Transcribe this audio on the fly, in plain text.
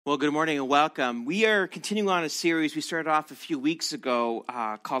Well, good morning and welcome. We are continuing on a series we started off a few weeks ago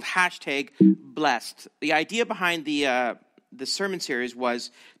called #Blessed. The idea behind the sermon series was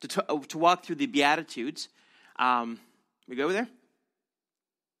to walk through the Beatitudes. We go over there?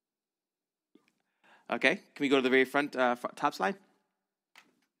 Okay. Can we go to the very front top slide?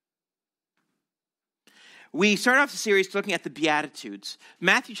 We start off the series looking at the Beatitudes.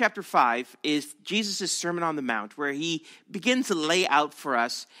 Matthew chapter 5 is Jesus' Sermon on the Mount, where he begins to lay out for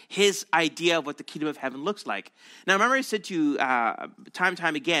us his idea of what the kingdom of heaven looks like. Now, remember I said to you time and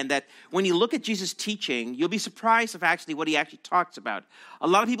time again that when you look at Jesus' teaching, you'll be surprised of actually what he actually talks about. A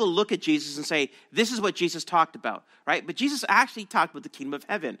lot of people look at Jesus and say, this is what Jesus talked about, right? But Jesus actually talked about the kingdom of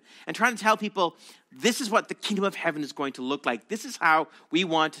heaven and trying to tell people, this is what the kingdom of heaven is going to look like. This is how we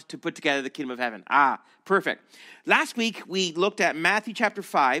want to put together the kingdom of heaven. Perfect. Last week, we looked at Matthew chapter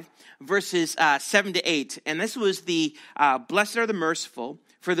 5, verses 7 to 8. And this was the blessed are the merciful,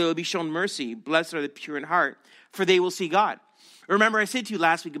 for they will be shown mercy. Blessed are the pure in heart, for they will see God. Remember, I said to you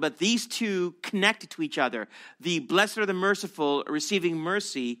last week about these two connected to each other. The blessed are the merciful, receiving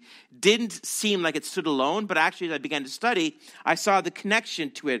mercy, didn't seem like it stood alone, but actually as I began to study, I saw the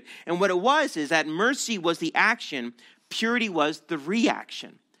connection to it. And what it was is that mercy was the action, purity was the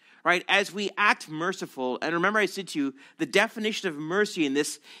reaction. Right? As we act merciful, and remember I said to you, the definition of mercy in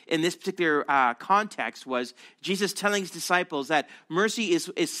this particular context was Jesus telling his disciples that mercy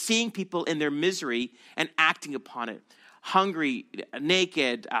is seeing people in their misery and acting upon it. Hungry,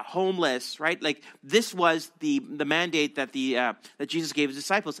 naked, homeless, right? Like this was the mandate that that Jesus gave his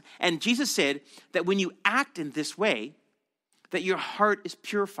disciples. And Jesus said that when you act in this way, that your heart is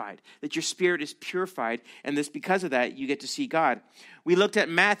purified, that your spirit is purified, and this because of that, you get to see God. We looked at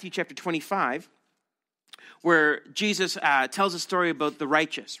Matthew chapter 25, where Jesus tells a story about the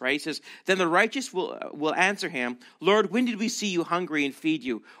righteous, right? He says, then the righteous will answer him, Lord, when did we see you hungry and feed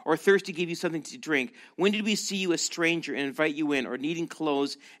you, or thirsty give you something to drink? When did we see you a stranger and invite you in, or needing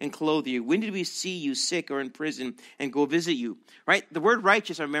clothes and clothe you? When did we see you sick or in prison and go visit you? Right? The word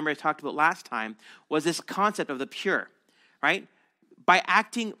righteous, I remember I talked about last time, was this concept of the pure. Right? By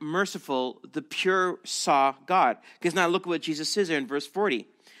acting merciful, the pure saw God. Because now look at what Jesus says there in verse 40.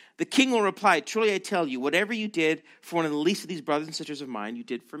 The king will reply, truly I tell you, whatever you did for one of the least of these brothers and sisters of mine, you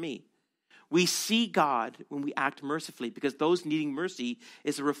did for me. We see God when we act mercifully because those needing mercy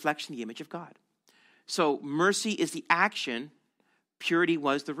is a reflection of the image of God. So mercy is the action, purity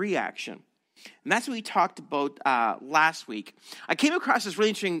was the reaction. And that's what we talked about last week. I came across this really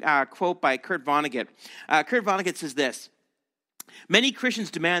interesting quote by Kurt Vonnegut. Kurt Vonnegut says this. Many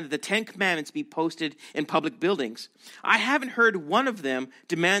Christians demand that the Ten Commandments be posted in public buildings. I haven't heard one of them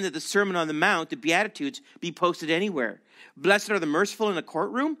demand that the Sermon on the Mount, the Beatitudes, be posted anywhere. Blessed are the merciful in a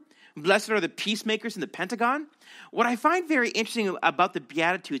courtroom. Blessed are the peacemakers in the Pentagon. What I find very interesting about the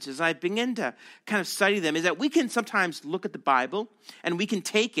Beatitudes as I begin to kind of study them is that we can sometimes look at the Bible and we can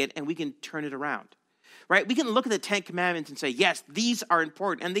take it and we can turn it around. Right? We can look at the Ten Commandments and say, yes, these are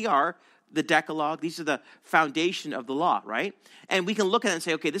important, and they are. The Decalogue, these are the foundation of the law, right? And we can look at it and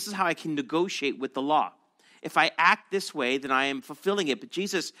say, okay, this is how I can negotiate with the law. If I act this way, then I am fulfilling it. But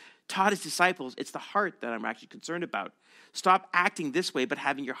Jesus taught his disciples, it's the heart that I'm actually concerned about. Stop acting this way, but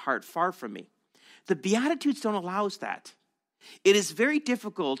having your heart far from me. The Beatitudes don't allow us that. It is very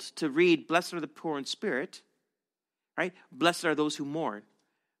difficult to read, blessed are the poor in spirit, right? Blessed are those who mourn.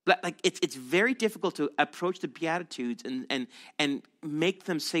 Like it's very difficult to approach the Beatitudes and make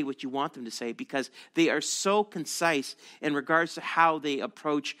them say what you want them to say because they are so concise in regards to how they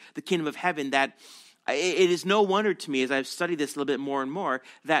approach the kingdom of heaven that it is no wonder to me as I've studied this a little bit more and more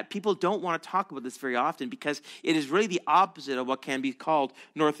that people don't want to talk about this very often because it is really the opposite of what can be called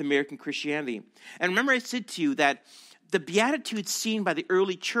North American Christianity. And remember I said to you that the Beatitudes seen by the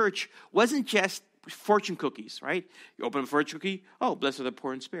early church wasn't just fortune cookies, right? You open a fortune cookie, oh, blessed are the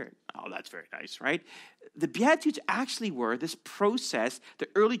poor in spirit. Oh, that's very nice, right? The Beatitudes actually were this process the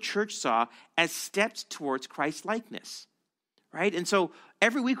early church saw as steps towards Christ-likeness, right? And so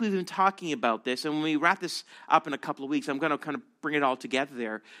every week we've been talking about this, and when we wrap this up in a couple of weeks, I'm going to kind of bring it all together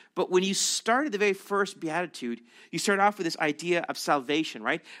there. But when you started the very first Beatitude, you start off with this idea of salvation,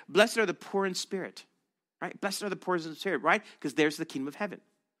 right? Blessed are the poor in spirit, right? Blessed are the poor in spirit, right? Because there's the kingdom of heaven.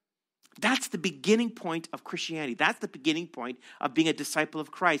 That's the beginning point of Christianity. That's the beginning point of being a disciple of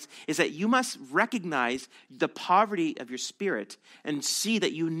Christ, is that you must recognize the poverty of your spirit and see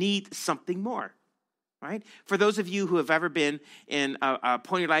that you need something more, right? For those of you who have ever been in a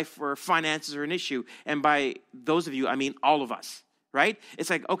point in your life where finances are an issue, and by those of you, I mean all of us, right? It's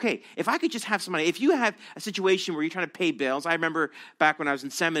like, okay, if I could just have some money. If you have a situation where you're trying to pay bills, I remember back when I was in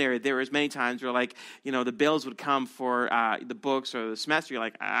seminary, there was many times where like, the bills would come for the books or the semester. You're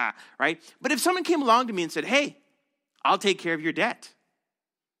like, right? But if someone came along to me and said, hey, I'll take care of your debt,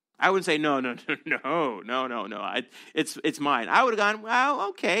 I wouldn't say, no. It's mine. I would have gone, well,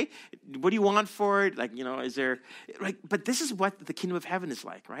 okay. What do you want for it? Like, is there, like, but this is what the kingdom of heaven is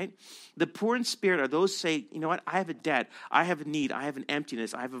like, right? The poor in spirit are those who say, you know what? I have a debt. I have a need. I have an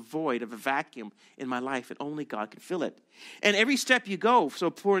emptiness. I have a void of a vacuum in my life, and only God can fill it. And every step you go,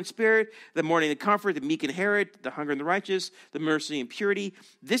 so poor in spirit, the mourning and comfort, the meek inherit, the hunger and the righteous, the mercy and purity.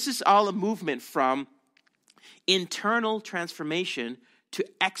 This is all a movement from internal transformation to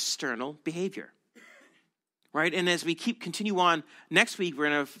external behavior, right? And as we continue on next week,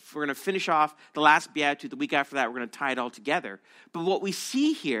 we're gonna finish off the last beatitude. The week after that, we're gonna tie it all together. But what we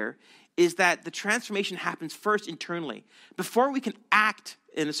see here is that the transformation happens first internally. Before we can act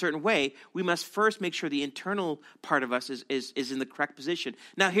in a certain way, we must first make sure the internal part of us is in the correct position.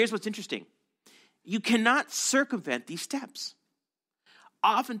 Now, here's what's interesting: you cannot circumvent these steps.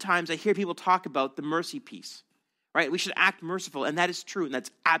 Oftentimes, I hear people talk about the mercy piece. Right? We should act merciful, and that is true, and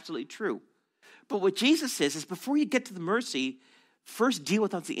that's absolutely true. But what Jesus says is before you get to the mercy, first deal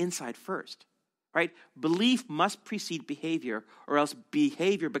with on the inside first. Right? Belief must precede behavior, or else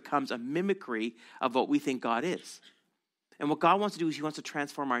behavior becomes a mimicry of what we think God is. And what God wants to do is he wants to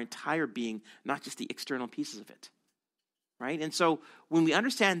transform our entire being, not just the external pieces of it. Right? And so when we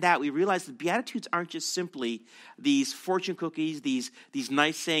understand that, we realize the Beatitudes aren't just simply these fortune cookies, these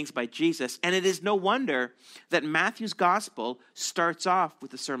nice sayings by Jesus. And it is no wonder that Matthew's gospel starts off with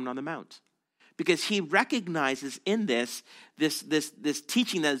the Sermon on the Mount, because he recognizes in this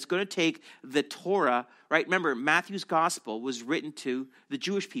teaching that it's going to take the Torah, right? Remember, Matthew's gospel was written to the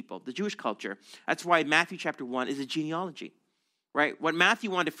Jewish people, the Jewish culture. That's why Matthew chapter 1 is a genealogy. Right? What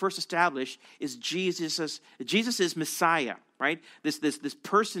Matthew wanted to first establish is Jesus is Messiah, right? This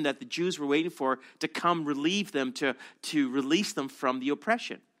person that the Jews were waiting for to come relieve them, to release them from the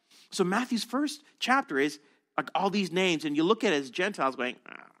oppression. So Matthew's first chapter is like all these names, and you look at it as Gentiles going,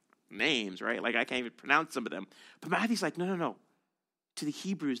 names, right? Like I can't even pronounce some of them. But Matthew's like, no. To the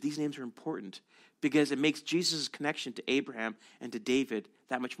Hebrews, these names are important because it makes Jesus' connection to Abraham and to David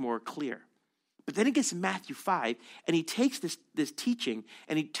that much more clear. But then it gets to Matthew 5, and he takes this teaching,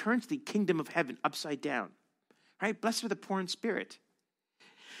 and he turns the kingdom of heaven upside down. Right? Blessed are the poor in spirit.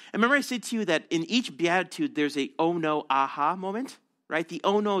 And remember I said to you that in each beatitude, there's a oh no, aha moment, right? The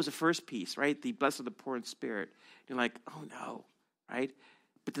oh no is the first piece, right? The blessed are the poor in spirit. You're like, oh no, right?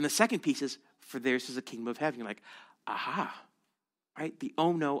 But then the second piece is, for theirs is the kingdom of heaven. You're like, aha, right? The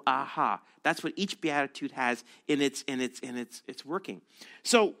oh no, aha. That's what each beatitude has in its working.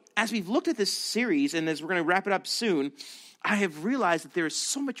 So as we've looked at this series, and as we're going to wrap it up soon, I have realized that there is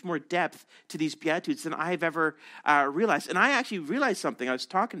so much more depth to these beatitudes than I have ever realized. And I actually realized something. I was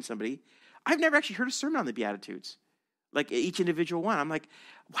talking to somebody. I've never actually heard a sermon on the beatitudes, like each individual one. I'm like,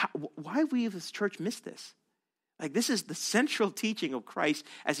 why have we as a church missed this? Like, this is the central teaching of Christ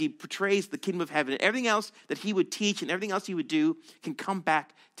as he portrays the kingdom of heaven. And everything else that he would teach and everything else he would do can come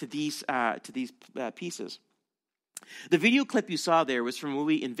back to these pieces. The video clip you saw there was from a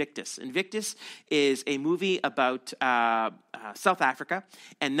movie Invictus. Invictus is a movie about South Africa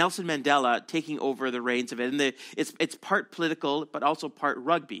and Nelson Mandela taking over the reins of it. And it's part political, but also part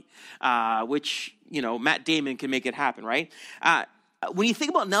rugby, which, Matt Damon can make it happen, right? When you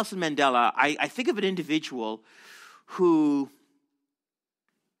think about Nelson Mandela, I think of an individual who,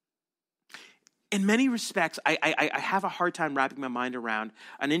 in many respects, I have a hard time wrapping my mind around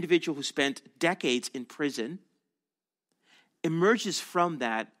an individual who spent decades in prison, emerges from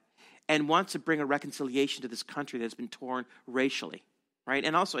that, and wants to bring a reconciliation to this country that's been torn racially, right?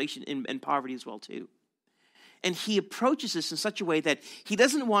 And also in poverty as well, too. And he approaches this in such a way that he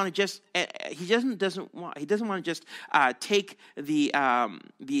doesn't want to just take the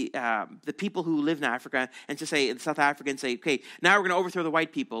people who live in Africa and to say in South Africa and say, okay, now we're going to overthrow the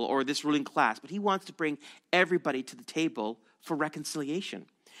white people or this ruling class. But he wants to bring everybody to the table for reconciliation.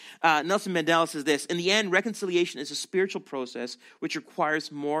 Nelson Mandela says this: in the end, reconciliation is a spiritual process which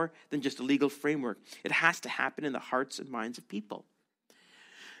requires more than just a legal framework. It has to happen in the hearts and minds of people.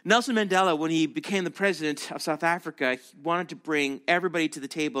 Nelson Mandela, when he became the president of South Africa, he wanted to bring everybody to the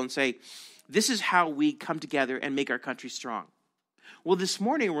table and say, this is how we come together and make our country strong. Well, this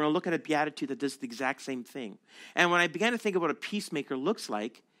morning, we're going to look at a beatitude that does the exact same thing. And when I began to think about what a peacemaker looks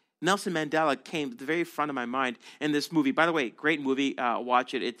like, Nelson Mandela came to the very front of my mind in this movie. By the way, great movie.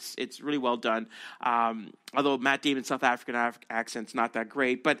 Watch it. It's really well done. Although Matt Damon's South African accent's not that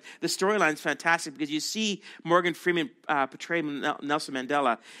great. But the storyline's fantastic because you see Morgan Freeman portray Nelson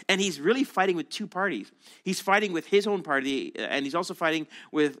Mandela, and he's really fighting with two parties. He's fighting with his own party, and he's also fighting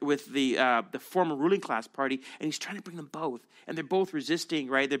with the former ruling class party, and he's trying to bring them both. And they're both resisting,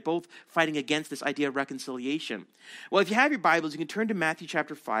 right? They're both fighting against this idea of reconciliation. Well, if you have your Bibles, you can turn to Matthew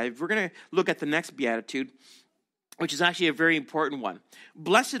chapter 5. We're going to look at the next beatitude, which is actually a very important one.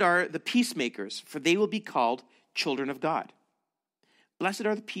 Blessed are the peacemakers, for they will be called children of God. Blessed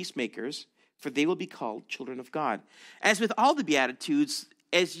are the peacemakers, for they will be called children of God. As with all the Beatitudes,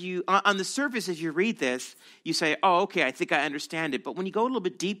 on the surface, as you read this, you say, oh, okay, I think I understand it. But when you go a little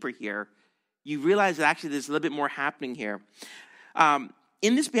bit deeper here, you realize that actually there's a little bit more happening here.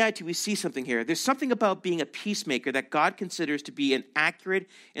 In this beatitude, we see something here. There's something about being a peacemaker that God considers to be an accurate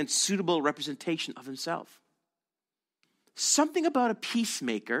and suitable representation of himself. Something about a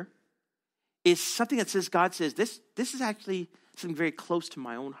peacemaker is something that says, God says, this is actually something very close to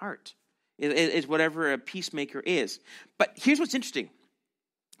my own heart, is whatever a peacemaker is. But here's what's interesting.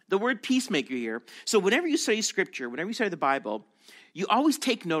 The word peacemaker here, so whenever you study Scripture, whenever you study the Bible, you always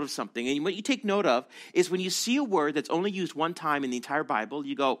take note of something. And what you take note of is when you see a word that's only used one time in the entire Bible,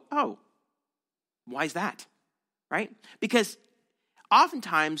 you go, oh, why is that? Right? Because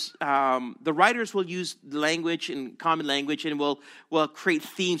oftentimes, the writers will use language and common language and will create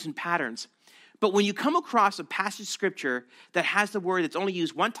themes and patterns. But when you come across a passage of Scripture that has the word that's only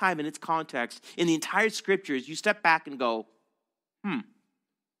used one time in its context, in the entire Scriptures, you step back and go,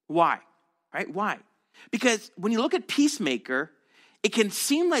 why? Right? Why? Because when you look at peacemaker, it can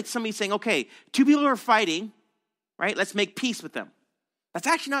seem like somebody saying, okay, two people are fighting, right? Let's make peace with them. That's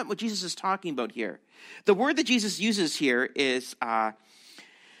actually not what Jesus is talking about here. The word that Jesus uses here is,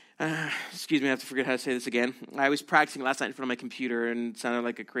 excuse me, I have to figure out how to say this again. I was practicing last night in front of my computer and sounded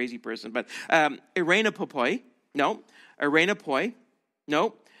like a crazy person. But irenopoi, no. Irenopoi,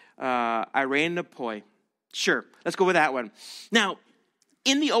 no. Irenopoi. Sure, let's go with that one. Now,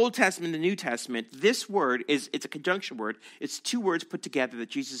 in the Old Testament and the New Testament, this word it's a conjunction word. It's two words put together that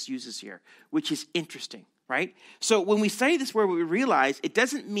Jesus uses here, which is interesting, right? So when we study this word, we realize it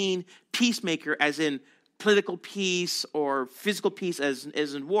doesn't mean peacemaker as in political peace or physical peace as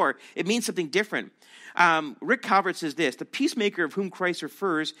in war. It means something different. Rick Calvert says this: the peacemaker of whom Christ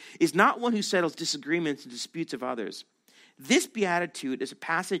refers is not one who settles disagreements and disputes of others. This beatitude is a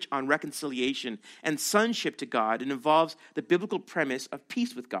passage on reconciliation and sonship to God and involves the biblical premise of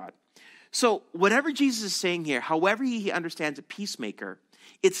peace with God. So whatever Jesus is saying here, however he understands a peacemaker,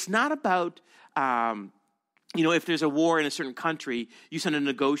 it's not about, if there's a war in a certain country, you send a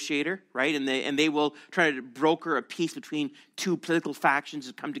negotiator, right? And they will try to broker a peace between two political factions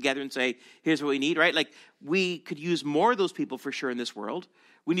and come together and say, here's what we need, right? Like, we could use more of those people for sure in this world.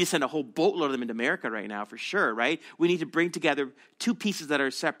 We need to send a whole boatload of them into America right now for sure, right? We need to bring together two pieces that are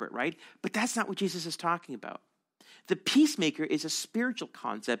separate, right? But that's not what Jesus is talking about. The peacemaker is a spiritual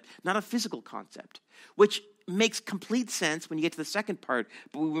concept, not a physical concept, which makes complete sense when you get to the second part,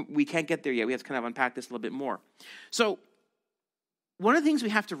 but we can't get there yet. We have to kind of unpack this a little bit more. So one of the things we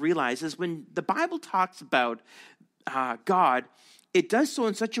have to realize is when the Bible talks about God, it does so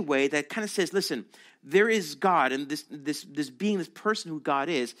in such a way that kind of says, listen, there is God, and this being, this person who God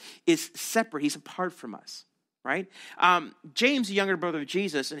is separate. He's apart from us, right? James, the younger brother of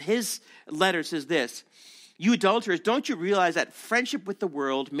Jesus, in his letter says this: you adulterers, don't you realize that friendship with the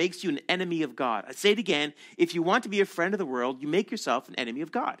world makes you an enemy of God? I say it again, if you want to be a friend of the world, you make yourself an enemy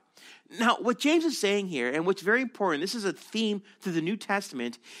of God. Now, what James is saying here, and what's very important, this is a theme through the New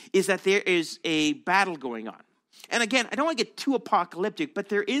Testament, is that there is a battle going on. And again, I don't want to get too apocalyptic, but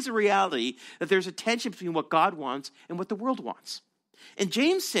there is a reality that there's a tension between what God wants and what the world wants. And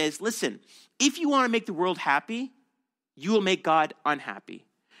James says, listen, if you want to make the world happy, you will make God unhappy.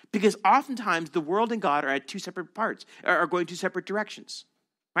 Because oftentimes the world and God are at two separate parts, are going two separate directions,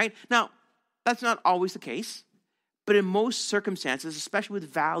 right? Now, that's not always the case, but in most circumstances, especially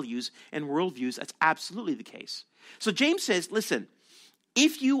with values and worldviews, that's absolutely the case. So James says, listen,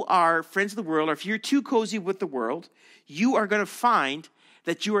 if you are friends of the world, or if you're too cozy with the world, you are going to find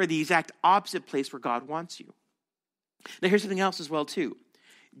that you are the exact opposite place where God wants you. Now, here's something else as well, too.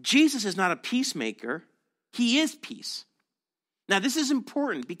 Jesus is not a peacemaker. He is peace. Now, this is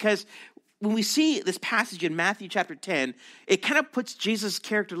important because when we see this passage in Matthew chapter 10, it kind of puts Jesus'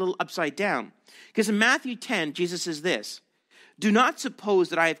 character a little upside down. Because in Matthew 10, Jesus says this: do not suppose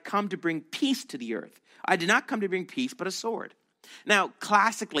that I have come to bring peace to the earth. I did not come to bring peace, but a sword. Now,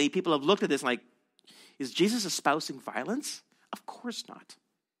 classically, people have looked at this like, is Jesus espousing violence? Of course not,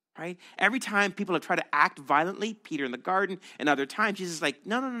 right? Every time people have tried to act violently, Peter in the garden and other times, Jesus is like,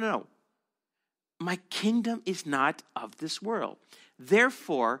 no. my kingdom is not of this world.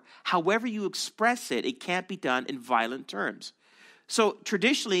 Therefore, however you express it, it can't be done in violent terms. So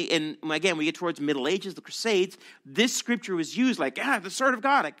traditionally, and again, we get towards the Middle Ages, the Crusades, this scripture was used like, the sword of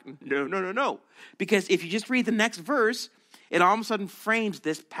God. Like, no. Because if you just read the next verse, it all of a sudden frames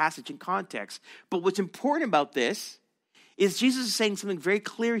this passage in context. But what's important about this is Jesus is saying something very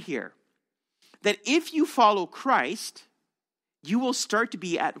clear here. That if you follow Christ, you will start to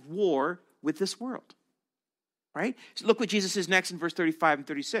be at war with this world. Right? So look what Jesus says next in verse 35 and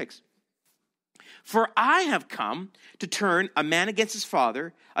 36. For I have come to turn a man against his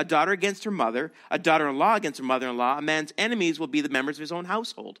father, a daughter against her mother, a daughter-in-law against her mother-in-law. A man's enemies will be the members of his own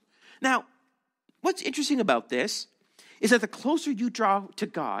household. Now, what's interesting about this is that the closer you draw to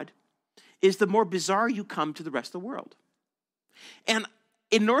God is the more bizarre you come to the rest of the world. And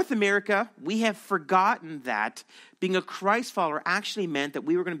in North America, we have forgotten that being a Christ follower actually meant that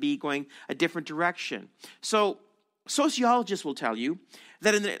we were going to be going a different direction. So sociologists will tell you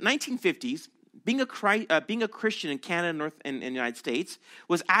that in the 1950s, being a Christian in Canada and the United States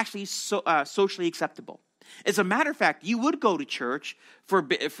was actually socially acceptable. As a matter of fact, you would go to church for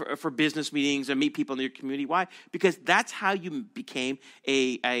business meetings and meet people in your community. Why? Because that's how you became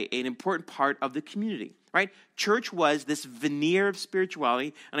an important part of the community, right? Church was this veneer of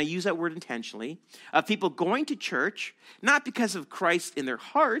spirituality, and I use that word intentionally, of people going to church, not because of Christ in their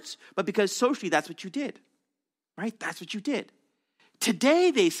hearts, but because socially that's what you did, right? That's what you did. Today,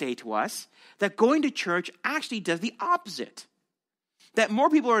 they say to us that going to church actually does the opposite. That more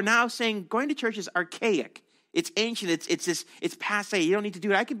people are now saying going to church is archaic. It's ancient. It's passé. You don't need to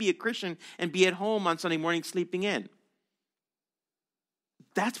do it. I can be a Christian and be at home on Sunday morning sleeping in.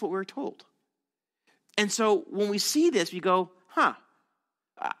 That's what we're told. And so when we see this, we go, what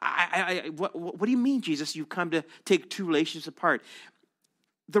do you mean, Jesus? You've come to take two relationships apart.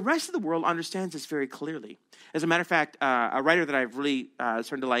 The rest of the world understands this very clearly. As a matter of fact, a writer that I've really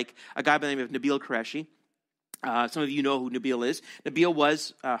started to like, a guy by the name of Nabil Qureshi. Some of you know who Nabil is. Nabil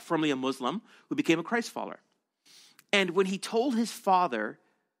was formerly a Muslim who became a Christ follower. And when he told his father,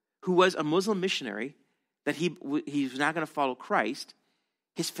 who was a Muslim missionary, that he was not going to follow Christ,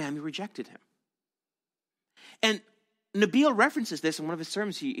 his family rejected him. And Nabil references this in one of his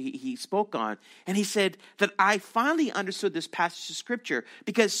sermons he spoke on, and he said that I finally understood this passage of Scripture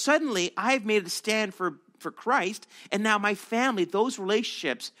because suddenly I've made a stand for Christ, and now my family, those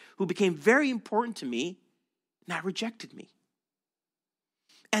relationships who became very important to me, now rejected me.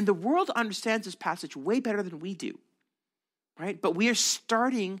 And the world understands this passage way better than we do, right? But we are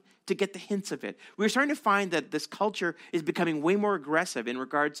starting to get the hints of it. We're starting to find that this culture is becoming way more aggressive in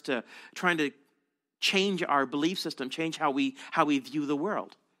regards to trying to change our belief system, change how we view the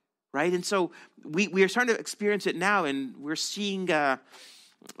world, right? And so we are starting to experience it now, and we're seeing a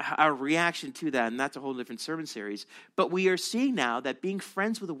reaction to that, and that's a whole different sermon series. But we are seeing now that being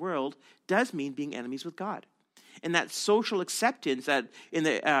friends with the world does mean being enemies with God. And that social acceptance that in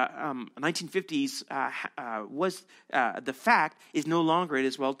the 1950s was the fact is no longer it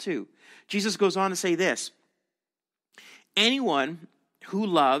as well too. Jesus goes on to say this, anyone who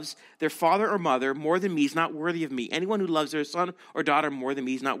loves their father or mother more than me is not worthy of me. Anyone who loves their son or daughter more than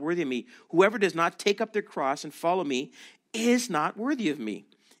me is not worthy of me. Whoever does not take up their cross and follow me is not worthy of me.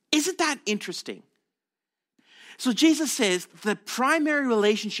 Isn't that interesting? So Jesus says the primary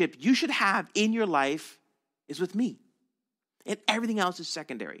relationship you should have in your life is with me. And everything else is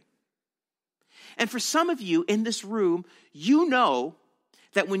secondary. And for some of you in this room, you know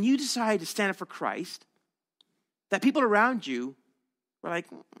that when you decide to stand up for Christ, that people around you were like,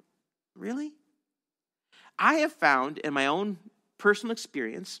 really? I have found in my own personal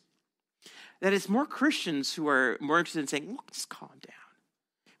experience that it's more Christians who are more interested in saying, look, just calm down.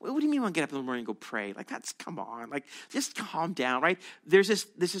 What do you mean you want to get up in the morning and go pray? Like, come on. Like, just calm down, right? There's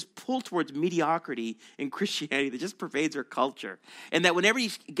this pull towards mediocrity in Christianity that just pervades our culture. And that whenever he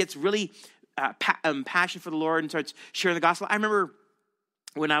gets really passionate for the Lord and starts sharing the gospel, I remember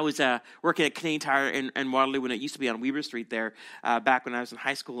when I was working at Canadian Tire in Waterloo, when it used to be on Weber Street there, back when I was in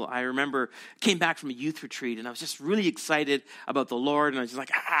high school, I remember came back from a youth retreat, and I was just really excited about the Lord, and I was just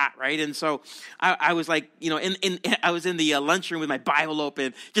like, right? And so I was like, I was in the lunchroom with my Bible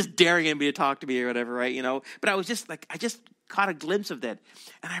open, just daring him to talk to me or whatever, right? But I was just like, I just caught a glimpse of that.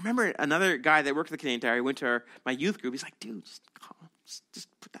 And I remember another guy that worked at the Canadian Tire, he went to my youth group, he's like, dude, just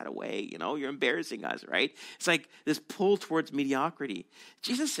put that away, you're embarrassing us, right? It's like this pull towards mediocrity.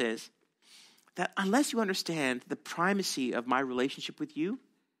 Jesus says that unless you understand the primacy of my relationship with you,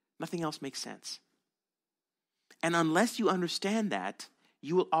 nothing else makes sense. And unless you understand that,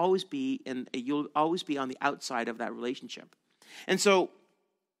 you will always be on the outside of that relationship. And so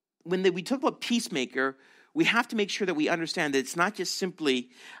we talk about peacemaker, we have to make sure that we understand that it's not just simply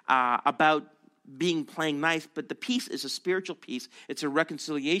about playing nice, but the peace is a spiritual peace. It's a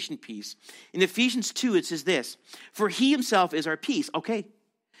reconciliation peace. In Ephesians 2, it says this, for he himself is our peace. Okay,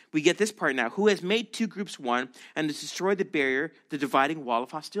 we get this part now. Who has made two groups one and has destroyed the barrier, the dividing wall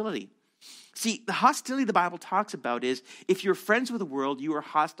of hostility. See, the hostility the Bible talks about is if you're friends with the world, you are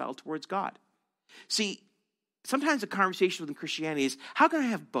hostile towards God. See, sometimes the conversation within Christianity is, how can I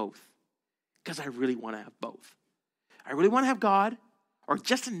have both? Because I really want to have both. I really want to have God, or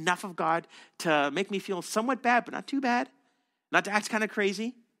just enough of God to make me feel somewhat bad, but not too bad. Not to act kind of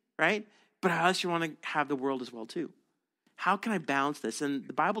crazy, right? But I also want to have the world as well too. How can I balance this? And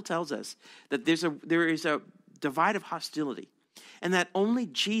the Bible tells us that there is a divide of hostility, and that only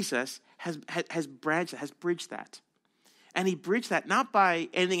Jesus has bridged that. And he bridged that not by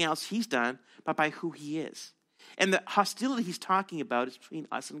anything else he's done, but by who he is. And the hostility he's talking about is between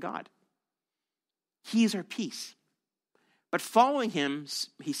us and God. He is our peace. But following him,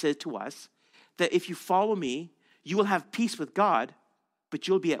 he said to us, that if you follow me, you will have peace with God, but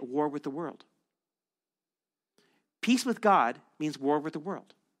you'll be at war with the world. Peace with God means war with the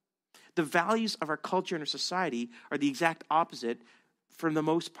world. The values of our culture and our society are the exact opposite, for the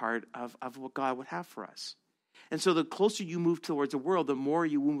most part, of what God would have for us. And so the closer you move towards the world, the more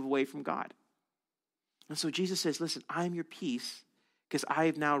you move away from God. And so Jesus says, listen, I am your peace because I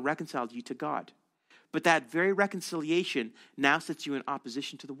have now reconciled you to God. But that very reconciliation now sets you in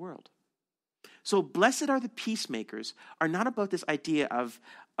opposition to the world. So blessed are the peacemakers are not about this idea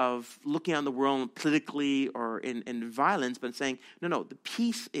of looking on the world politically or in violence, but saying, no, the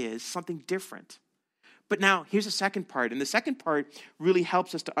peace is something different. But now here's the second part. And the second part really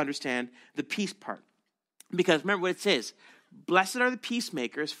helps us to understand the peace part. Because remember what it says. Blessed are the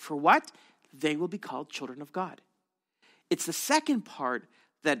peacemakers, for what? They will be called children of God. It's the second part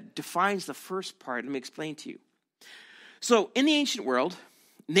that defines the first part. Let me explain to you. So in the ancient world,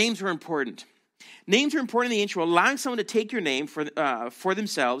 names were important. Names are important in the ancient world. Allowing someone to take your name for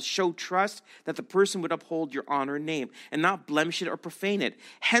themselves show trust that the person would uphold your honor and name and not blemish it or profane it.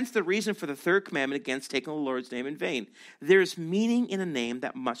 Hence the reason for the third commandment against taking the Lord's name in vain. There is meaning in a name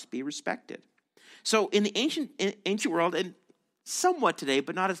that must be respected. So in the ancient world, and somewhat today,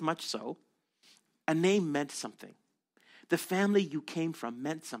 but not as much so, a name meant something. The family you came from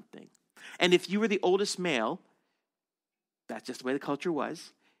meant something. And if you were the oldest male, that's just the way the culture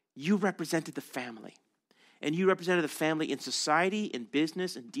was, you represented the family. And you represented the family in society, in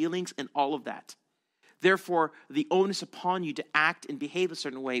business, in dealings, and all of that. Therefore, the onus upon you to act and behave a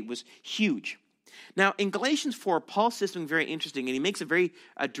certain way was huge. Now, in Galatians 4, Paul says something very interesting, and he makes a very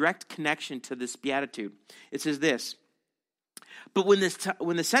direct connection to this beatitude. It says this, but when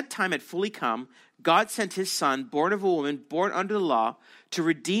the set time had fully come, God sent his son, born of a woman, born under the law, to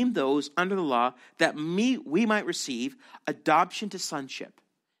redeem those under the law, that we might receive adoption to sonship.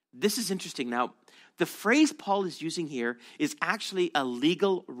 This is interesting. Now, the phrase Paul is using here is actually a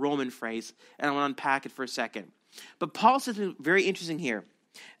legal Roman phrase, and I want to unpack it for a second. But Paul says something very interesting here,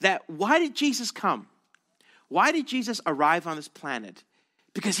 that why did Jesus come? Why did Jesus arrive on this planet?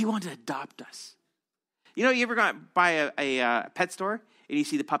 Because he wanted to adopt us. You know, you ever got by a pet store and you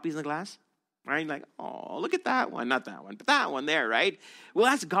see the puppies in the glass? Right? You're like, oh, look at that one. Not that one, but that one there, right? Well,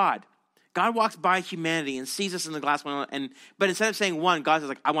 that's God. God walks by humanity and sees us in the glass one, but instead of saying one, God says,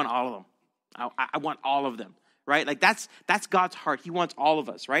 like, I want all of them. I want all of them, right? Like that's God's heart. He wants all of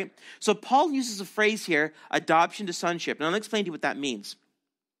us, right? So Paul uses a phrase here, adoption to sonship. And I'll explain to you what that means.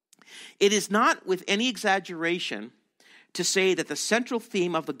 It is not with any exaggeration to say that the central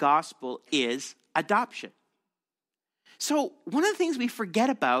theme of the gospel is adoption. So one of the things we forget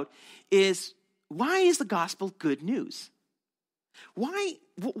about is, why is the gospel good news? Why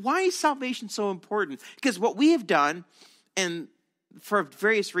is salvation so important? Because what we have done, and for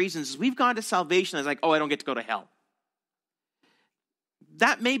various reasons, is we've gone to salvation as like, oh, I don't get to go to hell.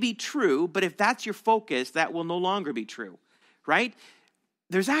 That may be true, but if that's your focus, that will no longer be true, right?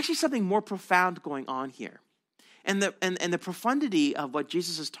 There's actually something more profound going on here. And the profundity of what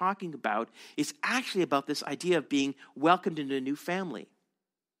Jesus is talking about is actually about this idea of being welcomed into a new family,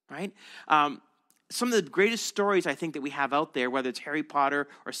 right? Some of the greatest stories I think that we have out there, whether it's Harry Potter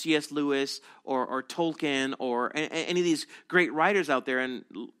or C.S. Lewis or Tolkien or any of these great writers out there, and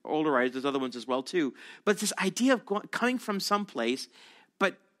older writers, there's other ones as well too, but it's this idea of coming from someplace,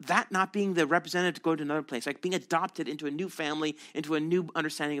 but that not being the representative to go to another place, like being adopted into a new family, into a new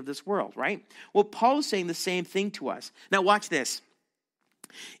understanding of this world, right? Well, Paul is saying the same thing to us. Now watch this.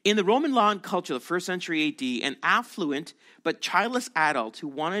 In the Roman law and culture of the first century AD, an affluent but childless adult who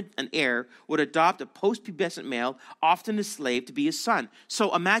wanted an heir would adopt a post-pubescent male, often a slave, to be his son.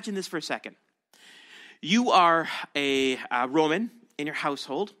 So imagine this for a second. You are a Roman in your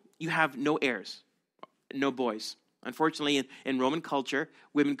household. You have no heirs, no boys. Unfortunately, in Roman culture,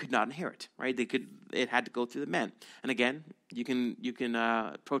 women could not inherit, right? It had to go through the men. And again, you can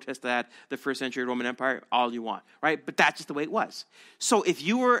protest that, the first century Roman Empire, all you want, right? But that's just the way it was. So if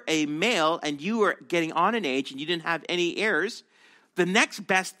you were a male and you were getting on in age and you didn't have any heirs, the next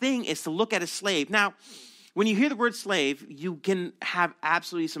best thing is to look at a slave. Now, when you hear the word slave, you can have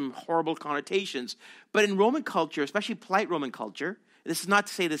absolutely some horrible connotations. But in Roman culture, especially polite Roman culture, this is not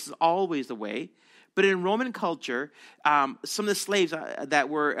to say this is always the way, but in Roman culture, some of the slaves that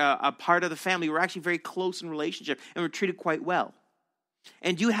were a part of the family were actually very close in relationship and were treated quite well.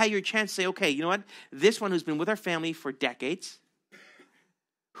 And you had your chance to say, okay, you know what? This one who's been with our family for decades,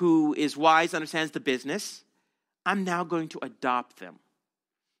 who is wise, understands the business, I'm now going to adopt them.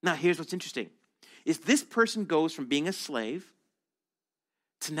 Now, here's what's interesting, is this person goes from being a slave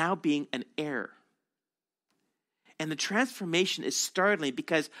to now being an heir. And the transformation is startling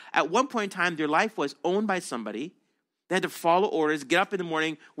because at one point in time, their life was owned by somebody. They had to follow orders, get up in the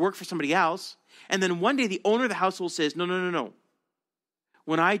morning, work for somebody else. And then one day, the owner of the household says, no.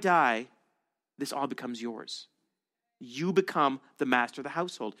 When I die, this all becomes yours. You become the master of the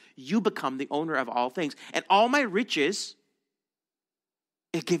household. You become the owner of all things. And all my riches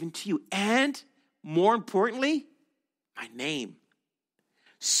are given to you. And more importantly, my name.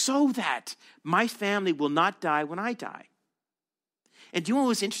 So that my family will not die when I die. And do you know what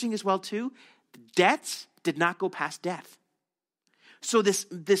was interesting as well too? The debts did not go past death. So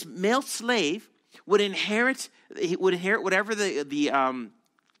this male slave would inherit whatever the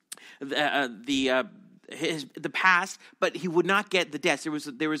past, but he would not get the debts.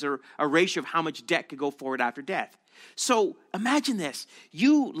 There was a ratio of how much debt could go forward after death. So imagine this: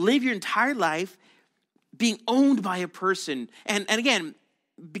 you live your entire life being owned by a person, and again,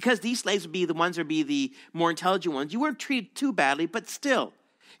 because these slaves would be the ones that would be the more intelligent ones, you weren't treated too badly, but still,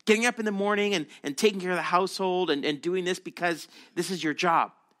 getting up in the morning and taking care of the household and doing this because this is your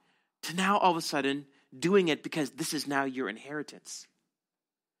job, to now all of a sudden doing it because this is now your inheritance.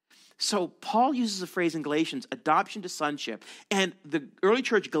 So Paul uses a phrase in Galatians, adoption to sonship. And the early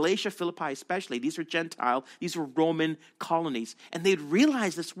church, Galatia, Philippi especially, these were Gentile, these were Roman colonies, and they'd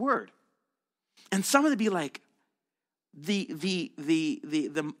realize this word. And some of them would be like, the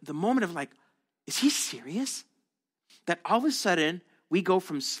moment of like, is he serious? That all of a sudden we go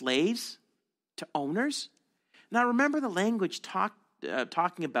from slaves to owners? Now remember the language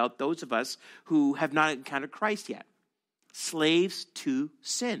talking about those of us who have not encountered Christ yet. Slaves to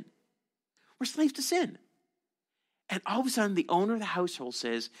sin. We're slaves to sin. And all of a sudden the owner of the household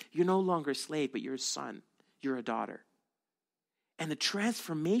says, you're no longer a slave, but you're a son. You're a daughter. And the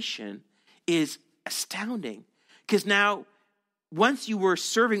transformation is astounding. Because now, once you were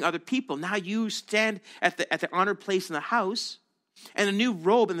serving other people, now you stand at the honored place in the house, and a new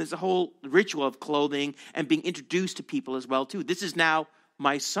robe, and there's a whole ritual of clothing and being introduced to people as well, too. This is now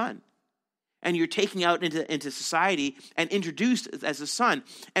my son. And you're taken out into society and introduced as a son.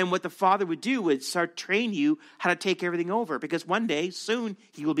 And what the father would do would start train you how to take everything over, because one day, soon,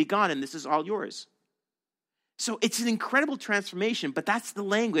 he will be gone, and this is all yours. So it's an incredible transformation, but that's the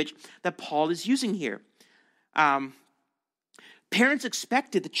language that Paul is using here. Parents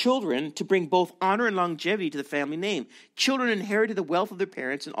expected the children to bring both honor and longevity to the family name. Children inherited the wealth of their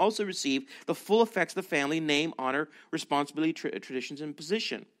parents and also received the full effects of the family name, honor, responsibility, traditions, and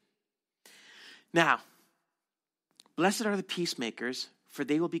position. Now, blessed are the peacemakers, for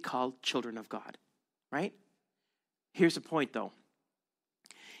they will be called children of God. Right? Here's the point, though.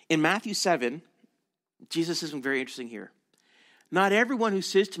 In Matthew 7, Jesus says something very interesting here. Not everyone who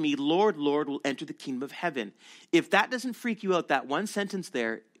says to me, Lord, Lord, will enter the kingdom of heaven. If that doesn't freak you out, that one sentence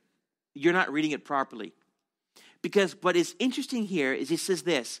there, you're not reading it properly. Because what is interesting here is he says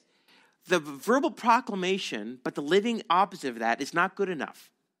this, the verbal proclamation, but the living opposite of that is not good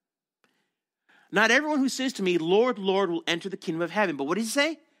enough. Not everyone who says to me, Lord, Lord, will enter the kingdom of heaven. But what does he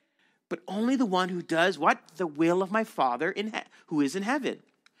say? But only the one who does what? The will of my Father who is in heaven.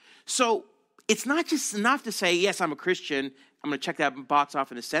 So it's not just enough to say, yes, I'm a Christian, I'm going to check that box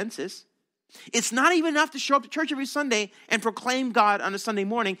off in a census. It's not even enough to show up to church every Sunday and proclaim God on a Sunday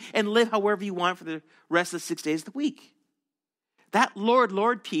morning and live however you want for the rest of the 6 days of the week. That Lord,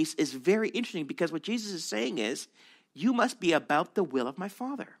 Lord piece is very interesting, because what Jesus is saying is, you must be about the will of my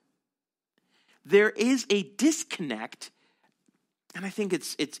Father. There is a disconnect, and I think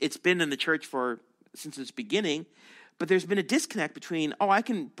it's been in the church since its beginning, But there's been a disconnect between, I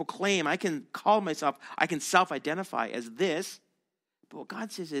can proclaim, I can call myself, I can self-identify as this. But what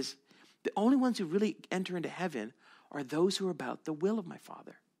God says is, the only ones who really enter into heaven are those who are about the will of my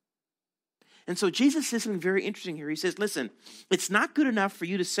Father. And so Jesus says something very interesting here. He says, listen, it's not good enough for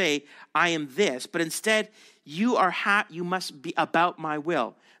you to say, I am this, but instead you must be about my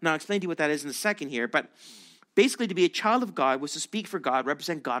will. Now I'll explain to you what that is in a second here, but basically to be a child of God was to speak for God,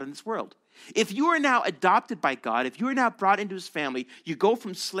 represent God in this world. If you are now adopted by God, if you are now brought into his family, you go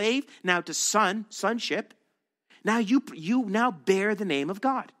from slave now to sonship. Now you now bear the name of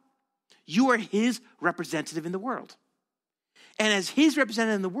God. You are his representative in the world. And as his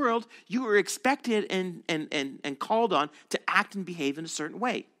representative in the world, you are expected and called on to act and behave in a certain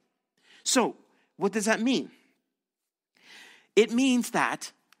way. So, what does that mean? It means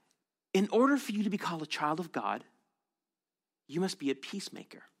that in order for you to be called a child of God, you must be a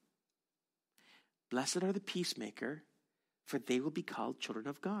peacemaker. Blessed are the peacemaker, for they will be called children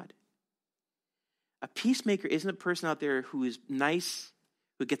of God. A peacemaker isn't a person out there who is nice,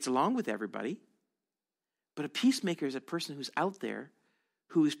 who gets along with everybody. But a peacemaker is a person who's out there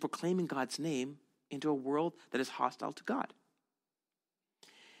who is proclaiming God's name into a world that is hostile to God.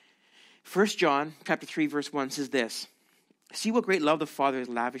 1 John chapter 3, verse 1 says this, see what great love the Father has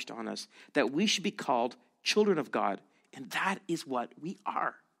lavished on us, that we should be called children of God. And that is what we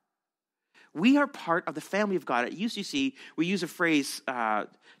are. We are part of the family of God. At UCC, we use a phrase to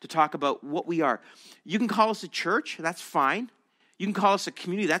talk about what we are. You can call us a church, that's fine. You can call us a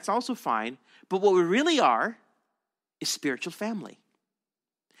community, that's also fine. But what we really are is spiritual family.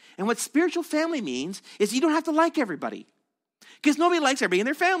 And what spiritual family means is you don't have to like everybody. Because nobody likes everybody in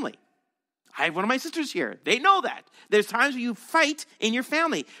their family. I have one of my sisters here. They know that. There's times where you fight in your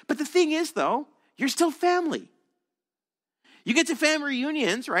family. But the thing is, though, you're still family. You get to family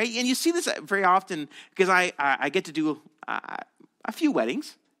reunions, right? And you see this very often because I get to do a few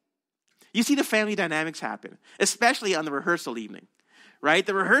weddings. You see the family dynamics happen, especially on the rehearsal evening. Right,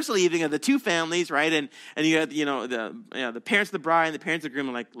 the rehearsal evening of the two families, right, and you have the parents of the bride and the parents of the groom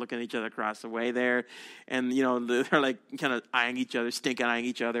are like looking at each other across the way there, and they're like kind of eyeing each other, stinking eyeing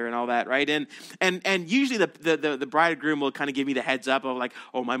each other, and all that, right, and usually the bride and groom will kind of give me the heads up of like,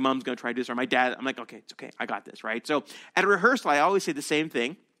 oh, my mom's going to try to do this, or my dad. I'm like, okay, it's okay, I got this, right. So at a rehearsal, I always say the same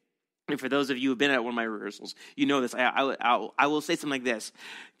thing. And for those of you who've been at one of my rehearsals, you know this. I will say something like this.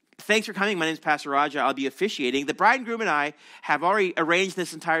 Thanks for coming. My name is Pastor Raja. I'll be officiating. The bride and groom and I have already arranged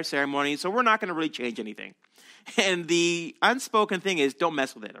this entire ceremony, so we're not going to really change anything. And the unspoken thing is, don't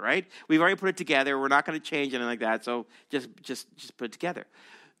mess with it, all right? We've already put it together. We're not going to change anything like that, so just put it together.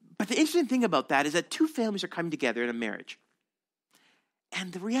 But the interesting thing about that is that two families are coming together in a marriage.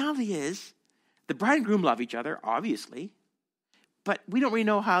 And the reality is, the bride and groom love each other, obviously, but we don't really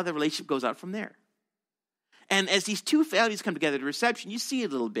know how the relationship goes out from there. And as these two families come together at the reception, you see a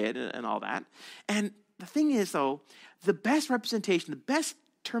little bit and all that. And the thing is, though, the best representation, the best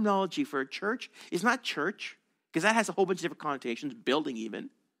terminology for a church is not church, because that has a whole bunch of different connotations, building even.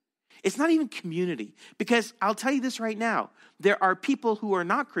 It's not even community, because I'll tell you this right now. There are people who are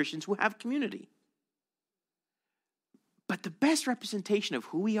not Christians who have community. But the best representation of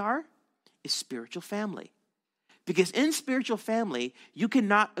who we are is spiritual family. Because in spiritual family, you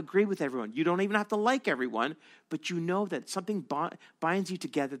cannot agree with everyone. You don't even have to like everyone, but you know that something binds you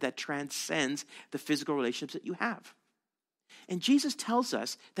together that transcends the physical relationships that you have. And Jesus tells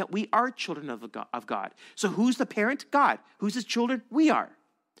us that we are children of God. So who's the parent? God. Who's his children? We are.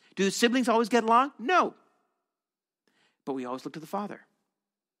 Do the siblings always get along? No. But we always look to the Father.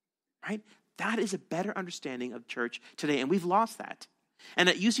 Right? That is a better understanding of church today, and we've lost that. And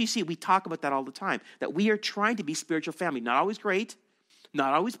at UCC, we talk about that all the time, that we are trying to be spiritual family. Not always great,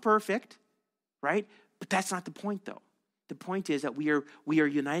 not always perfect, right? But that's not the point, though. The point is that we are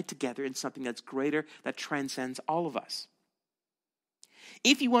united together in something that's greater, that transcends all of us.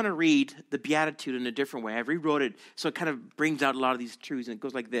 If you want to read the Beatitude in a different way, I've rewrote it so it kind of brings out a lot of these truths, and it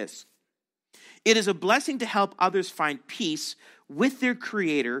goes like this. It is a blessing to help others find peace with their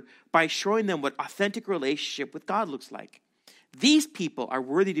Creator by showing them what authentic relationship with God looks like. These people are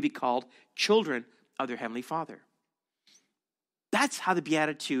worthy to be called children of their Heavenly Father. That's how the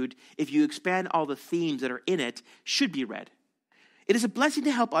Beatitude, if you expand all the themes that are in it, should be read. It is a blessing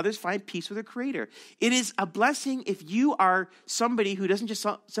to help others find peace with their Creator. It is a blessing if you are somebody who doesn't just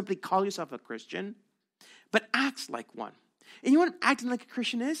simply call yourself a Christian, but acts like one. And you know what acting like a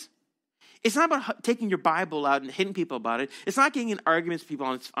Christian is? It's not about taking your Bible out and hitting people about it. It's not getting in arguments with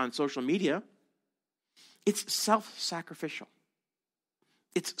people on social media. It's self-sacrificial.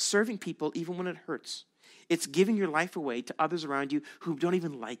 It's serving people even when it hurts. It's giving your life away to others around you who don't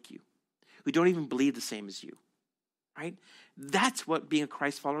even like you, who don't even believe the same as you. right? That's what being a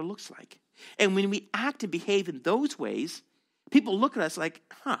Christ follower looks like. And when we act and behave in those ways, people look at us like,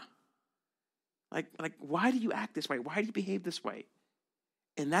 like why do you act this way? Why do you behave this way?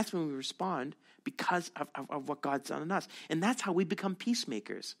 And that's when we respond because of what God's done in us. And that's how we become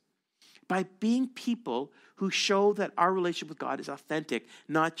peacemakers. By being people who show that our relationship with God is authentic,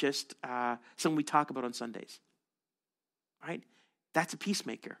 not just something we talk about on Sundays. Right? That's a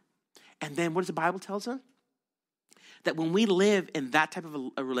peacemaker. And then what does the Bible tell us? That when we live in that type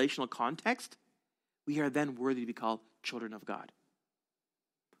of a relational context, we are then worthy to be called children of God.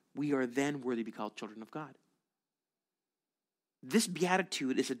 We are then worthy to be called children of God. This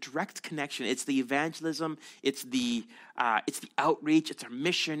beatitude is a direct connection. It's the evangelism. It's the outreach. It's our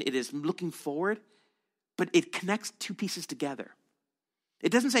mission. It is looking forward. But it connects two pieces together.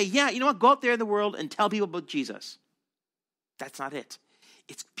 It doesn't say, yeah, you know what, go out there in the world and tell people about Jesus. That's not it.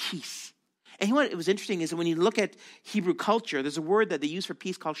 It's peace. And you know what was interesting is that when you look at Hebrew culture, there's a word that they use for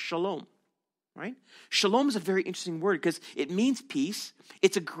peace called shalom. Right? Shalom is a very interesting word because it means peace.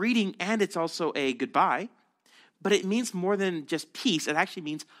 It's a greeting and it's also a goodbye. But it means more than just peace. It actually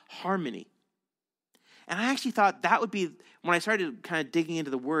means harmony. And I actually thought that would be, when I started kind of digging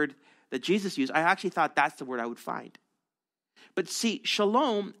into the word that Jesus used, I actually thought that's the word I would find. But see,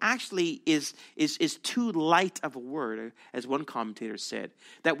 shalom actually is too light of a word, as one commentator said.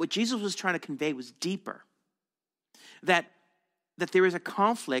 That what Jesus was trying to convey was deeper. That there is a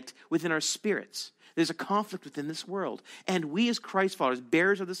conflict within our spirits. There's a conflict within this world. And we as Christ followers,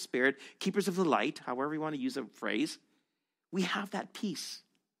 bearers of the Spirit, keepers of the light, however you want to use the phrase, we have that peace.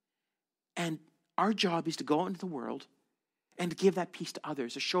 And our job is to go out into the world and to give that peace to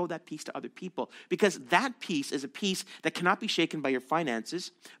others, to show that peace to other people. Because that peace is a peace that cannot be shaken by your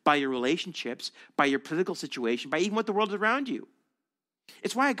finances, by your relationships, by your political situation, by even what the world is around you.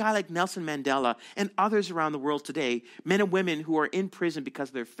 It's why a guy like Nelson Mandela and others around the world today, men and women who are in prison because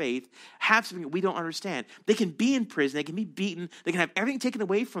of their faith, have something that we don't understand. They can be in prison, they can be beaten, they can have everything taken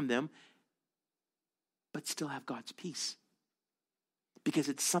away from them, but still have God's peace. Because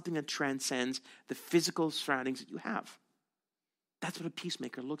it's something that transcends the physical surroundings that you have. That's what a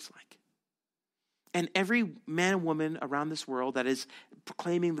peacemaker looks like. And every man and woman around this world that is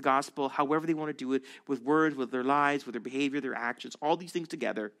proclaiming the gospel, however they want to do it, with words, with their lives, with their behavior, their actions, all these things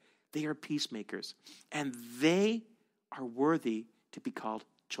together, they are peacemakers. And they are worthy to be called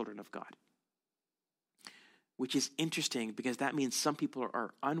children of God. Which is interesting because that means some people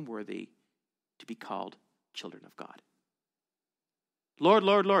are unworthy to be called children of God. Lord,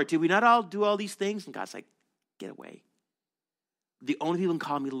 Lord, Lord, did we not all do all these things? And God's like, get away. The only people who can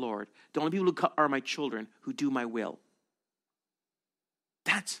call me Lord, the only people who are my children who do my will.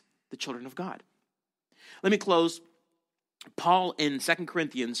 That's the children of God. Let me close. Paul in 2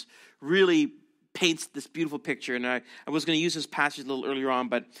 Corinthians really paints this beautiful picture. And I was going to use this passage a little earlier on,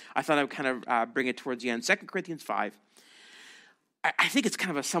 but I thought I would kind of bring it towards the end. 2 Corinthians 5. I think it's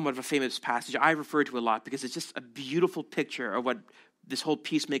kind of somewhat of a famous passage. I refer to it a lot because it's just a beautiful picture of what this whole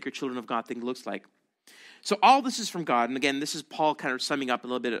peacemaker, children of God thing looks like. So all this is from God. And again, this is Paul kind of summing up a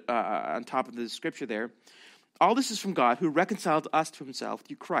little bit on top of the scripture there. All this is from God who reconciled us to himself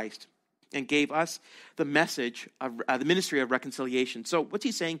through Christ and gave us the message of the ministry of reconciliation. So what's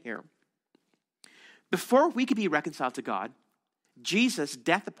he saying here? Before we could be reconciled to God, Jesus'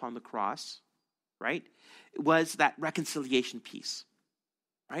 death upon the cross, right, was that reconciliation piece,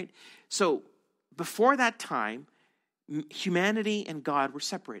 right? So before that time, humanity and God were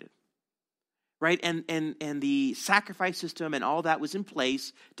separated. Right, and the sacrifice system and all that was in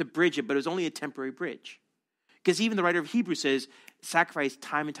place to bridge it, but it was only a temporary bridge. Because even the writer of Hebrews says, sacrifice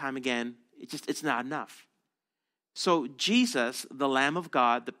time and time again, it's not enough. So Jesus, the Lamb of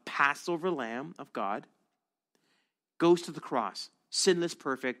God, the Passover Lamb of God, goes to the cross, sinless,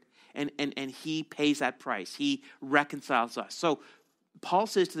 perfect, and he pays that price. He reconciles us. So Paul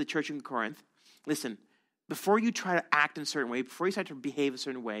says to the church in Corinth, listen, before you try to act in a certain way, before you start to behave a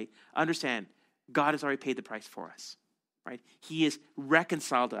certain way, understand, God has already paid the price for us, right? He is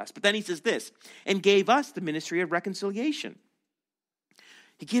reconciled to us. But then he says this, and gave us the ministry of reconciliation.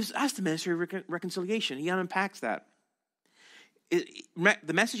 He gives us the ministry of reconciliation. He unpacks that.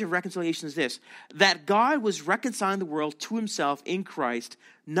 The message of reconciliation is this, that God was reconciling the world to himself in Christ,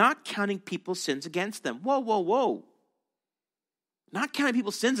 not counting people's sins against them. Whoa, whoa, whoa. Not counting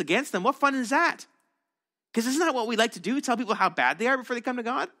people's sins against them. What fun is that? Because isn't that what we like to do? Tell people how bad they are before they come to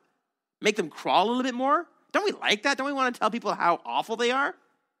God? Make them crawl a little bit more? Don't we like that? Don't we want to tell people how awful they are?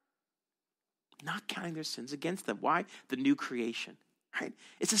 Not counting their sins against them. Why? The new creation, right?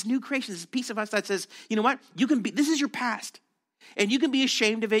 It's this new creation, this piece of us that says, you know what? You can be, this is your past. And you can be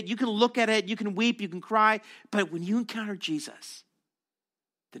ashamed of it. You can look at it. You can weep. You can cry. But when you encounter Jesus,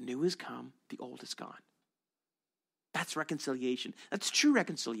 the new has come. The old is gone. That's reconciliation. That's true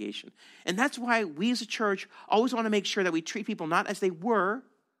reconciliation. And that's why we as a church always want to make sure that we treat people not as they were,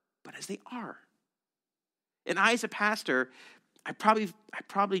 but as they are. And I, as a pastor, I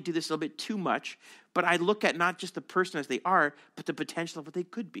probably do this a little bit too much, but I look at not just the person as they are, but the potential of what they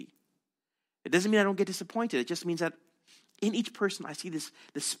could be. It doesn't mean I don't get disappointed. It just means that in each person, I see this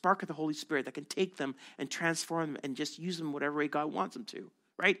spark of the Holy Spirit that can take them and transform them and just use them whatever way God wants them to,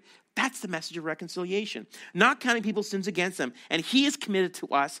 right? That's the message of reconciliation. Not counting people's sins against them. And he has committed to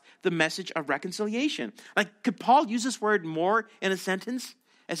us the message of reconciliation. Like, could Paul use this word more in a sentence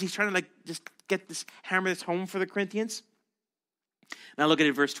as he's trying to just hammer this home for the Corinthians? Now look at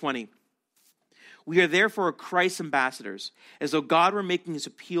it, verse 20. We are therefore Christ's ambassadors, as though God were making his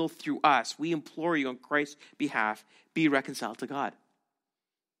appeal through us. We implore you on Christ's behalf, be reconciled to God.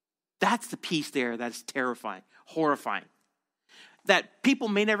 That's the piece there that's terrifying, horrifying. That people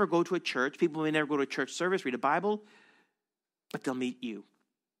may never go to a church, people may never go to a church service, read a Bible, but they'll meet you.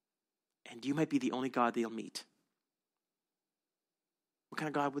 And you might be the only God they'll meet. What kind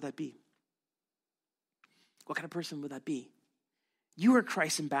of God would that be? What kind of person would that be? You are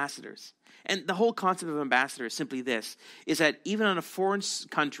Christ's ambassadors. And the whole concept of ambassador is simply this, is that even in a foreign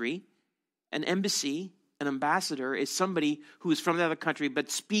country, an embassy, an ambassador is somebody who is from the other country but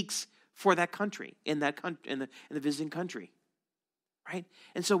speaks for that country, in the visiting country. Right?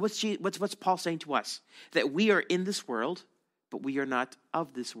 And so what's Paul saying to us? That we are in this world, but we are not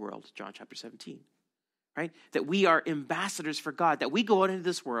of this world, John chapter 17. Right? That we are ambassadors for God, that we go out into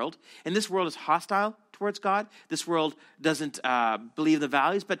this world, and this world is hostile towards God. This world doesn't believe the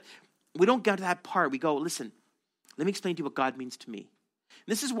values, but we don't go to that part. We go, listen, let me explain to you what God means to me.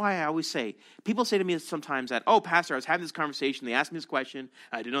 And this is why I always say, people say to me sometimes that, oh, Pastor, I was having this conversation, they asked me this question,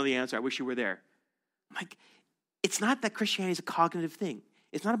 I didn't know the answer, I wish you were there. I'm like, it's not that Christianity is a cognitive thing.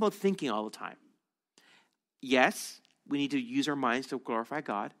 It's not about thinking all the time. Yes, we need to use our minds to glorify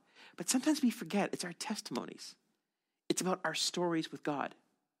God, but sometimes we forget it's our testimonies. It's about our stories with God,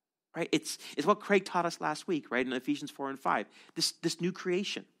 right? It's what Craig taught us last week, right, in Ephesians 4 and 5, this new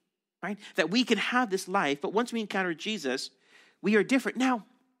creation, right? That we can have this life, but once we encounter Jesus, we are different. Now,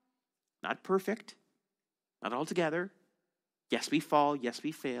 not perfect, not altogether. Yes, we fall. Yes,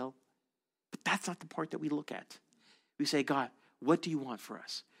 we fail. But that's not the part that we look at. We say, God, what do you want for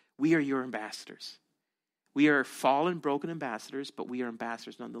us? We are your ambassadors. We are fallen, broken ambassadors, but we are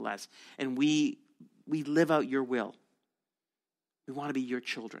ambassadors nonetheless. And we live out your will. We want to be your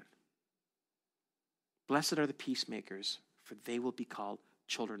children. Blessed are the peacemakers, for they will be called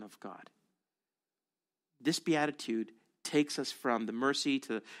children of God. This beatitude takes us from the mercy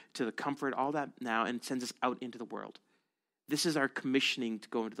to the comfort, all that now, and sends us out into the world. This is our commissioning to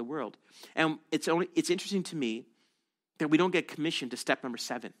go into the world. And it's interesting to me that we don't get commissioned to step number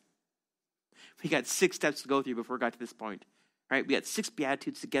 7. We got 6 steps to go through before we got to this point, right? We got 6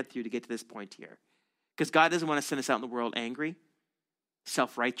 beatitudes to get through to get to this point here. Because God doesn't want to send us out in the world angry,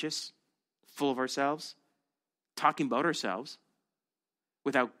 self-righteous, full of ourselves, talking about ourselves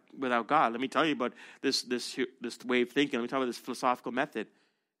without God. Let me tell you about this way of thinking. Let me talk about this philosophical method.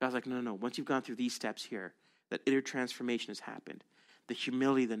 God's like, no. Once you've gone through these steps here, that inner transformation has happened. The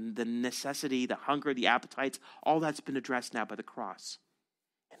humility, the necessity, the hunger, the appetites, all that's been addressed now by the cross.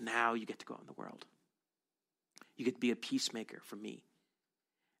 And now you get to go out in the world. You get to be a peacemaker for me.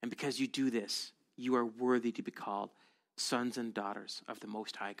 And because you do this, you are worthy to be called sons and daughters of the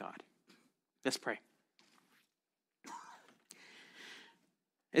Most High God. Let's pray.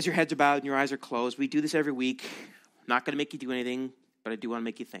 As your heads are bowed and your eyes are closed, we do this every week. I'm not going to make you do anything, but I do want to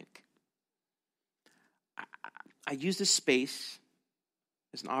make you think. I use this space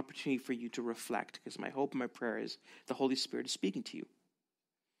as an opportunity for you to reflect, because my hope and my prayer is the Holy Spirit is speaking to you.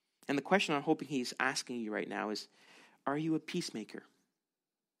 And the question I'm hoping he's asking you right now is, are you a peacemaker?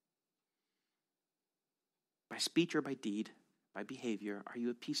 By speech or by deed, by behavior, are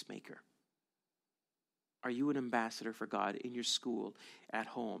you a peacemaker? Are you an ambassador for God in your school, at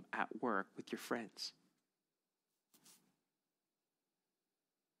home, at work, with your friends?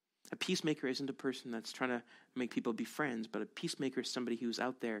 A peacemaker isn't a person that's trying to make people be friends, but a peacemaker is somebody who's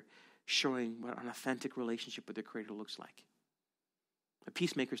out there showing what an authentic relationship with their Creator looks like. A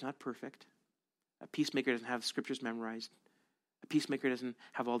peacemaker is not perfect. A peacemaker doesn't have scriptures memorized. A peacemaker doesn't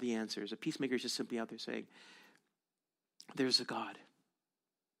have all the answers. A peacemaker is just simply out there saying, there's a God,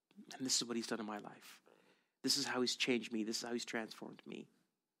 and this is what he's done in my life. This is how he's changed me. This is how he's transformed me.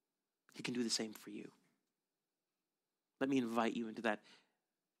 He can do the same for you. Let me invite you into that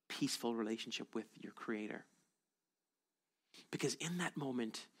peaceful relationship with your Creator. Because in that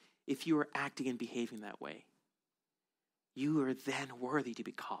moment, if you are acting and behaving that way, you are then worthy to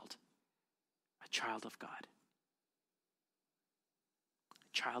be called a child of God.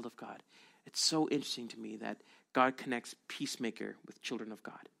 A child of God. It's so interesting to me that God connects peacemaker with children of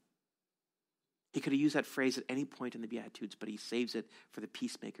God. He could have used that phrase at any point in the Beatitudes, but he saves it for the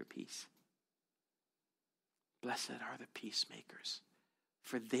peacemaker piece. Blessed are the peacemakers,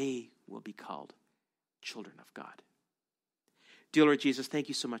 for they will be called children of God. Dear Lord Jesus, thank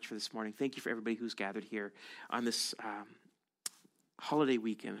you so much for this morning. Thank you for everybody who's gathered here on this holiday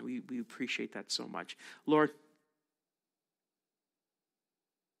weekend. We appreciate that so much. Lord,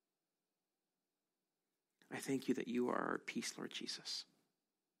 I thank you that you are our peace, Lord Jesus.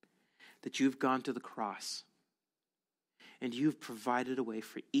 That you've gone to the cross and you've provided a way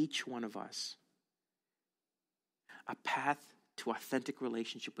for each one of us a path to authentic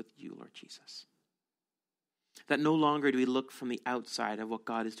relationship with you, Lord Jesus. That no longer do we look from the outside of what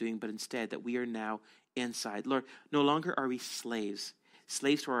God is doing, but instead that we are now inside. Lord, no longer are we slaves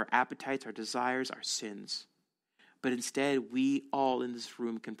to our appetites, our desires, our sins. But instead, we all in this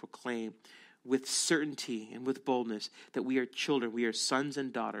room can proclaim with certainty and with boldness that we are children, we are sons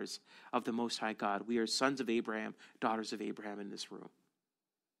and daughters of the Most High God. We are sons of Abraham, daughters of Abraham in this room.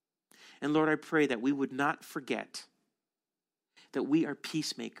 And Lord, I pray that we would not forget that we are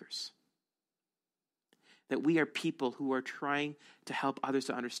peacemakers, that we are people who are trying to help others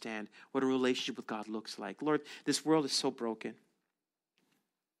to understand what a relationship with God looks like. Lord, this world is so broken.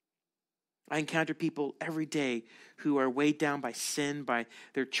 I encounter people every day who are weighed down by sin, by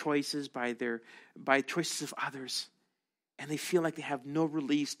their choices, by choices of others, and they feel like they have no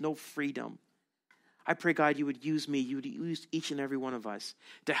release, no freedom. I pray, God, you would use me, you would use each and every one of us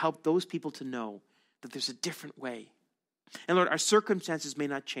to help those people to know that there's a different way. And Lord, our circumstances may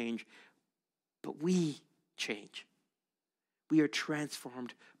not change, but we change. We are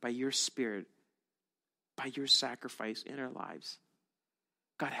transformed by your Spirit, by your sacrifice in our lives.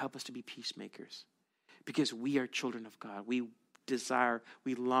 God, help us to be peacemakers because we are children of God. We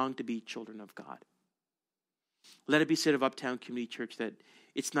long to be children of God. Let it be said of Uptown Community Church that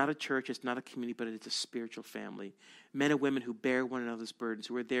it's not a church, it's not a community, but it's a spiritual family. Men and women who bear one another's burdens,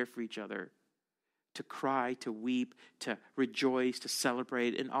 who are there for each other, to cry, to weep, to rejoice, to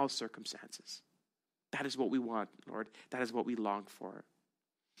celebrate in all circumstances. That is what we want, Lord. That is what we long for.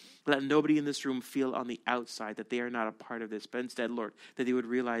 Let nobody in this room feel on the outside that they are not a part of this, but instead, Lord, that they would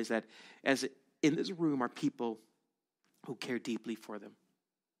realize that as in this room are people who care deeply for them,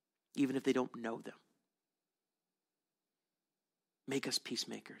 even if they don't know them. Make us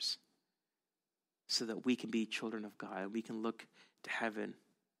peacemakers so that we can be children of God. We can look to heaven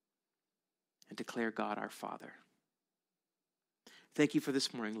and declare God our Father. Thank you for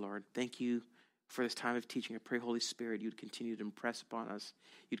this morning, Lord. Thank you for this time of teaching. I pray, Holy Spirit, you'd continue to impress upon us.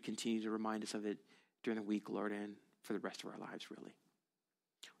 You'd continue to remind us of it during the week, Lord, and for the rest of our lives, really.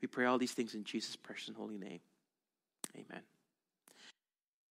 We pray all these things in Jesus' precious and holy name. Amen.